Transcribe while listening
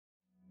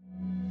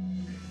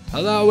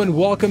Hello and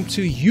welcome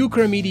to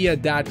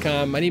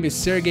ukramedia.com. My name is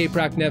Sergey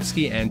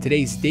Praknevsky and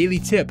today's daily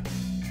tip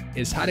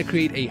is how to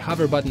create a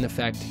hover button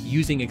effect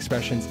using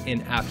expressions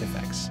in After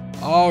Effects.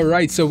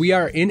 Alright, so we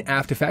are in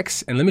After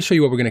Effects and let me show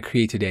you what we're going to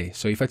create today.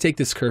 So if I take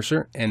this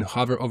cursor and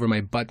hover over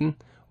my button,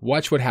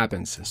 watch what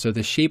happens. So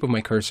the shape of my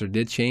cursor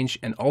did change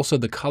and also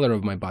the color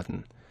of my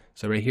button.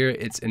 So right here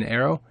it's an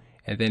arrow,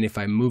 and then if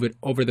I move it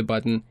over the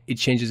button, it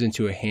changes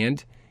into a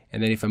hand,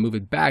 and then if I move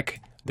it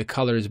back, the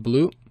color is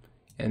blue.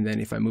 And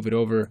then if I move it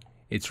over,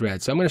 it's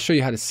red. So I'm going to show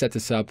you how to set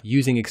this up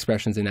using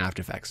expressions in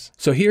After Effects.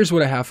 So here's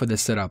what I have for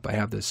this setup. I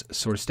have this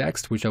source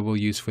text, which I will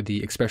use for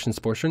the expressions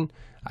portion.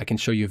 I can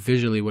show you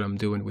visually what I'm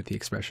doing with the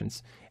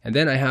expressions. And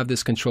then I have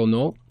this control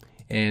null,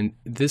 and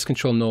this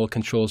control null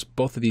controls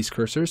both of these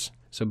cursors.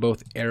 So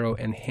both arrow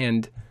and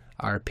hand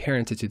are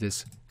parented to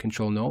this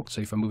control null.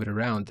 So if I move it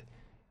around,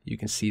 you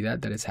can see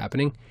that it's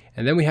happening.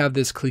 And then we have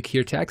this click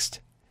here text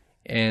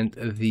and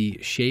the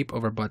shape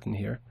of our button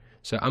here.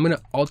 So I'm going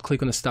to alt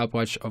click on the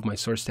stopwatch of my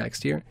source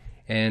text here,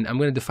 and I'm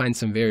going to define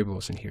some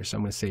variables in here. So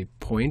I'm going to say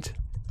point.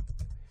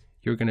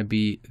 You're going to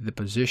be the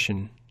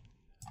position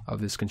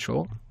of this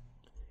control.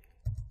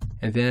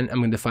 And then I'm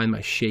going to define my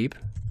shape,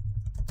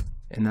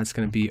 and that's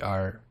going to be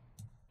our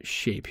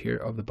shape here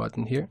of the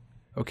button here.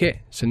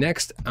 Okay, so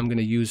next I'm going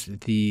to use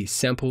the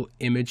sample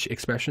image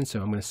expression.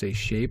 So I'm going to say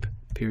shape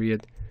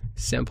period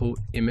sample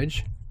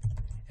image.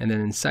 And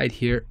then inside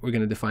here, we're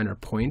going to define our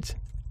point.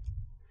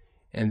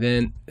 And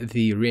then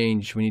the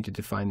range, we need to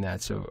define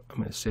that. So I'm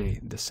going to say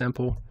the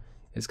sample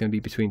is going to be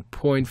between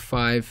 0.5,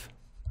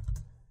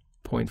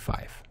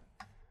 0.5.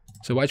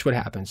 So watch what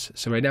happens.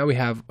 So right now we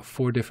have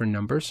 4 different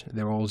numbers.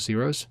 They're all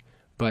zeros.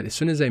 But as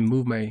soon as I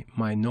move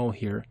my null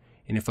here,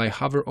 and if I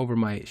hover over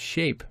my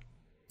shape,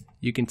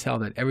 you can tell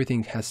that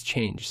everything has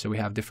changed. So we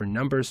have different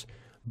numbers,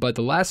 but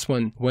the last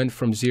one went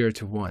from 0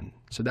 to 1.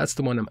 So that's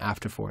the one I'm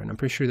after for. And I'm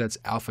pretty sure that's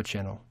alpha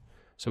channel.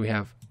 So we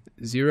have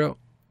 0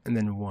 and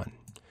then 1.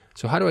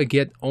 So how do I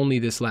get only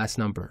this last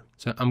number?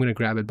 So I'm going to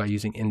grab it by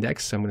using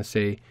index. So I'm going to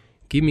say,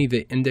 give me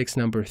the index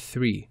number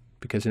 3,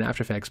 because in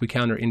After Effects, we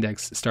count our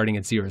index starting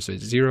at 0. So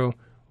it's 0,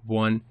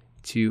 1,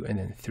 2, and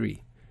then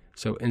 3.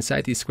 So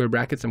inside these square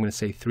brackets, I'm going to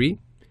say 3.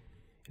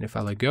 And if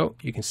I let go,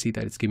 you can see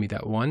that it's giving me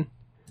that 1.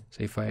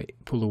 So if I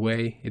pull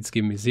away, it's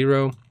giving me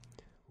 0,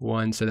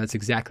 1. So that's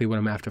exactly what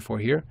I'm after for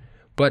here.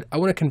 But I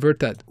want to convert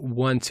that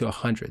 1 to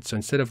 100. So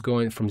instead of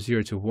going from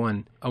 0 to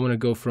 1, I want to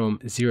go from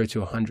 0 to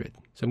 100.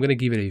 So I'm going to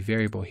give it a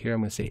variable here.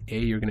 I'm going to say a,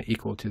 you're going to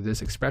equal to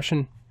this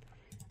expression.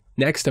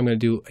 Next, I'm going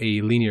to do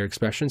a linear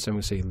expression. So I'm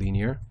going to say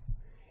linear.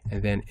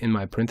 And then in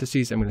my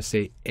parentheses, I'm going to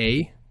say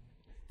a.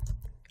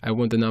 I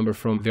want the number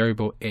from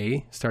variable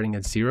a starting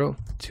at 0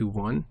 to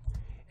 1.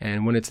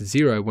 And when it's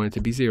 0, I want it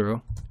to be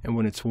 0. And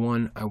when it's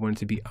 1, I want it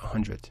to be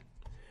 100.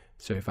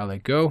 So if I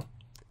let go,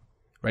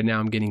 right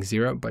now I'm getting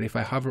 0, but if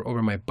I hover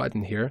over my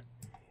button here,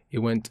 it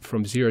went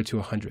from 0 to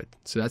 100.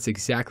 So that's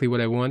exactly what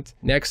I want.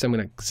 Next, I'm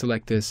going to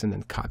select this and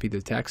then copy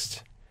the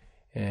text.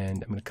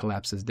 And I'm going to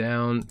collapse this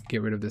down,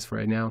 get rid of this for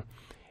right now.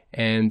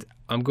 And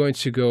I'm going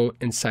to go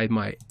inside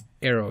my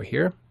arrow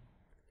here.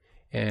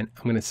 And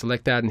I'm going to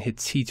select that and hit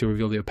T to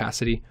reveal the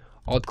opacity.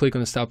 Alt click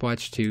on the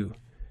stopwatch to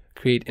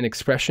create an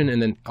expression,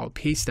 and then I'll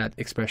paste that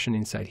expression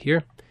inside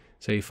here.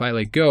 So if I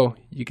let go,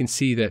 you can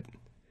see that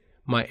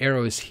my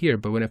arrow is here,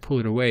 but when I pull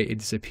it away, it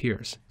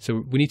disappears.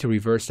 So we need to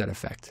reverse that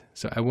effect.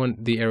 So I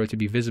want the arrow to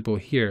be visible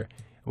here.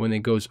 When it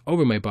goes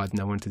over my button,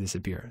 I want it to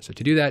disappear. So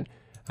to do that,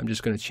 I'm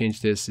just going to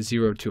change this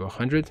 0 to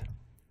 100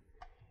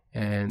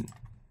 and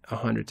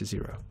 100 to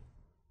 0.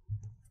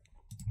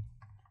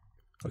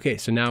 Okay,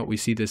 so now we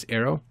see this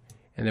arrow,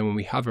 and then when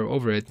we hover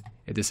over it,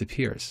 it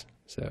disappears.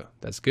 So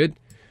that's good.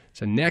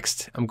 So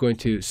next, I'm going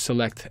to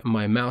select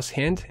my mouse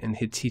hand and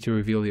hit T to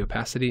reveal the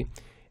opacity.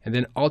 And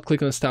then alt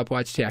click on the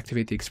stopwatch to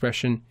activate the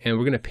expression. And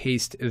we're going to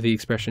paste the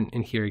expression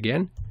in here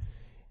again.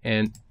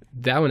 And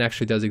that one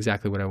actually does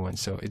exactly what I want.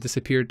 So it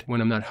disappeared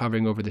when I'm not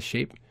hovering over the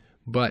shape.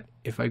 But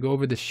if I go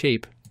over the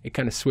shape, it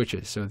kind of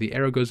switches. So the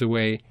arrow goes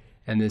away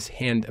and this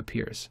hand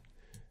appears.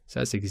 So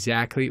that's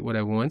exactly what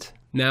I want.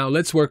 Now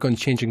let's work on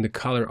changing the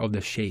color of the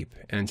shape.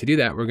 And to do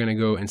that, we're going to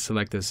go and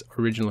select this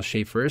original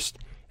shape first,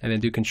 and then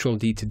do Control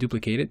D to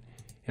duplicate it.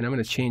 And I'm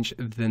going to change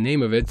the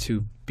name of it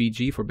to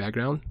BG for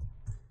background.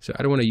 So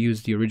I don't want to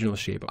use the original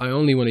shape. I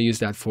only want to use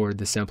that for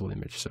the sample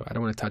image. So I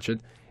don't want to touch it.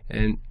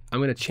 And I'm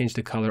going to change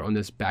the color on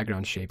this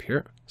background shape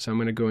here. So I'm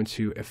going to go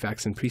into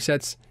Effects and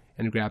Presets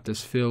and grab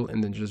this fill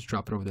and then just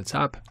drop it over the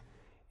top.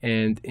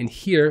 And in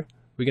here,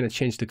 we're going to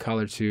change the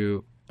color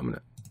to, I'm going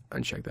to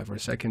uncheck that for a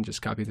second,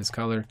 just copy this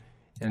color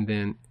and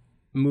then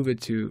move it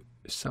to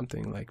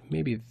something like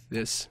maybe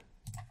this.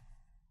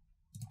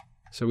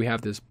 So we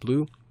have this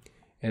blue.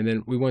 And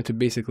then we want to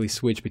basically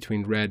switch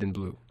between red and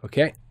blue.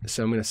 Okay,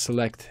 so I'm going to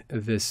select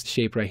this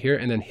shape right here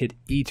and then hit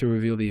E to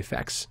reveal the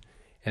effects.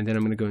 And then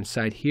I'm going to go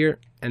inside here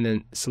and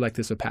then select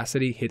this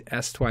opacity, hit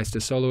S twice to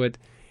solo it.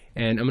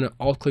 And I'm going to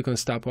alt click on the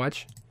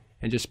stopwatch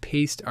and just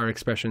paste our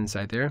expression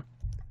inside there.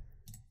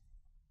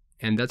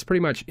 And that's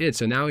pretty much it.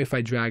 So now if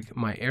I drag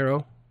my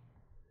arrow,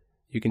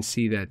 you can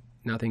see that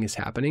nothing is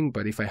happening.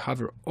 But if I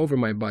hover over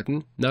my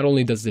button, not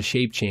only does the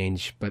shape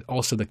change, but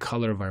also the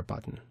color of our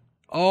button.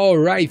 All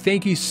right,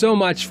 thank you so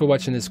much for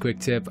watching this quick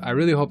tip. I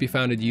really hope you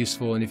found it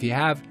useful. And if you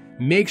have,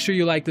 make sure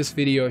you like this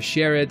video,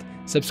 share it,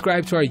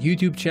 subscribe to our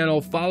YouTube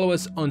channel, follow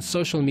us on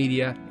social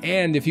media.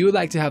 And if you would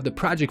like to have the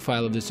project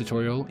file of this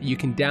tutorial, you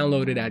can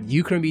download it at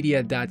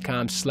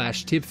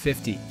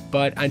ukramedia.com/tip50.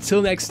 But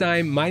until next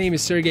time, my name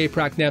is Sergey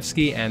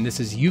Praknevsky, and this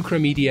is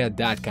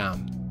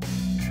ukramedia.com.